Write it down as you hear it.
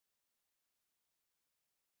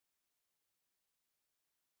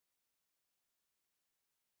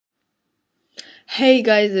Hey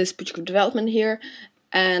guys, this is Pitchcraft Development here,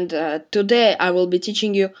 and today I will be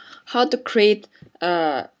teaching you how to create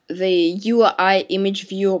the UI image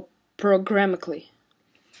view programmatically.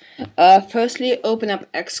 Firstly, open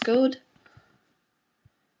up Xcode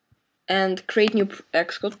and create new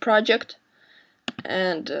Xcode project,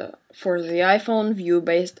 and for the iPhone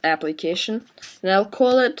view-based application, and I'll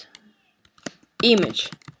call it image.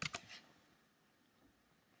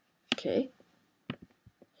 Okay.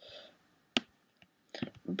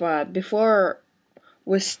 But before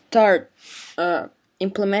we start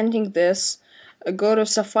implementing this, go to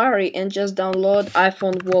Safari and just download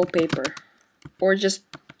iPhone wallpaper, or just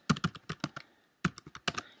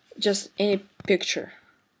any picture.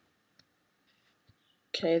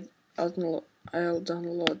 Okay, I'll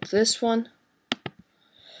download this one.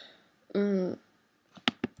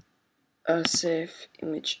 Save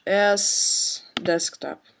image as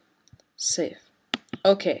desktop. Save.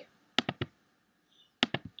 Okay.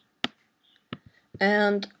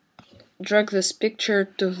 And drag this picture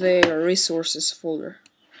to the resources folder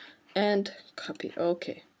and copy.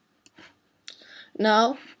 Okay.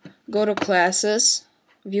 Now go to classes,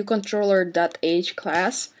 viewController.h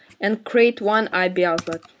class, and create one IB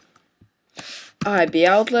outlet. IB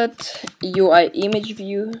outlet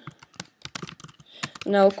UIImageView.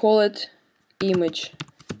 Now call it image.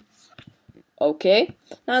 Okay.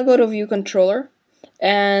 Now go to viewController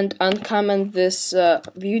and uncomment this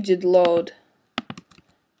viewDidLoad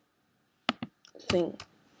thing.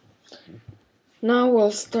 Now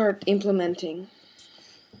we'll start implementing.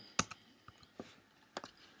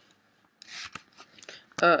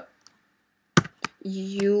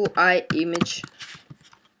 UIImage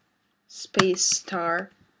space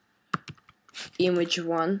star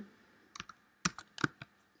image1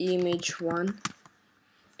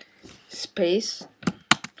 space,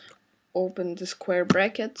 open the square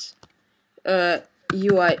brackets,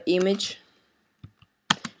 UI image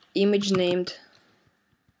named,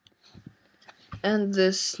 and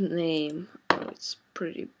this name, it's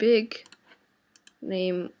pretty big,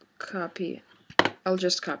 name, copy. I'll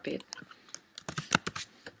just copy it.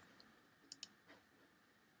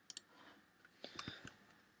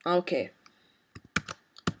 Okay.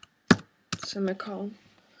 Semicolon.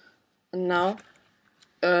 And now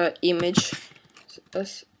image,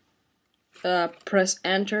 press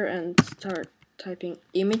enter and start typing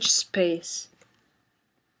image space,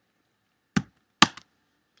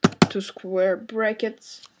 two square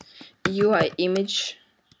brackets, UI image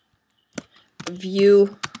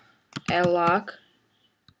view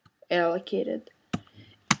allocated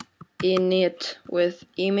init with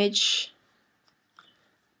image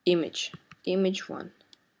 1,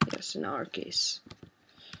 yes, in our case.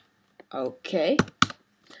 Okay,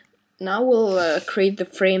 now we'll create the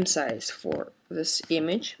frame size for this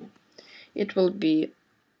image. It will be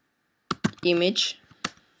image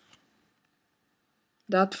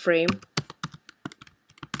dot frame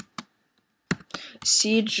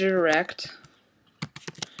cdirect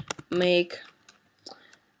make,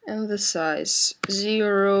 and the size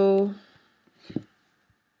 0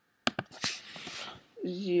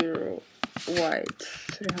 wide,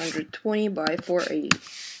 320 by 480.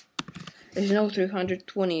 As you know,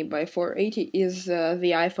 320 by 480 is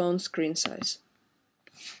the iPhone screen size.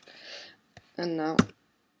 And now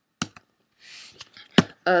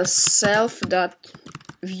self.view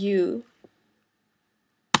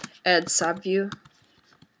add subview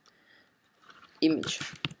image.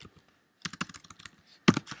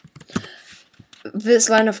 This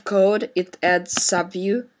line of code, it adds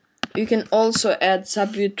subview. You can also add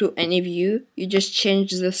subview to any view. You just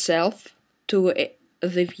change the self to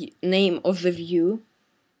the name of the view.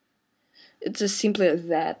 It's as simple as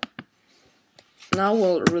that. Now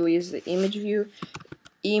we'll release the image view.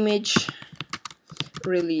 Image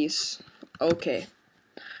release. Okay.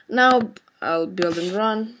 Now I'll build and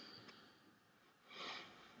run.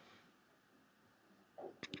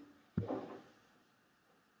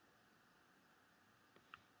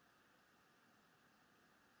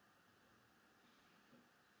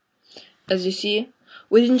 As you see,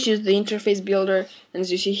 we didn't choose the interface builder, and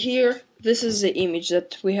as you see here, this is the image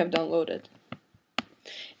that we have downloaded.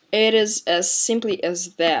 It is as simply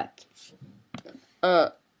as that.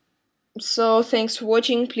 So thanks for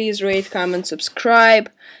watching. Please rate, comment, subscribe,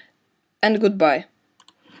 and goodbye.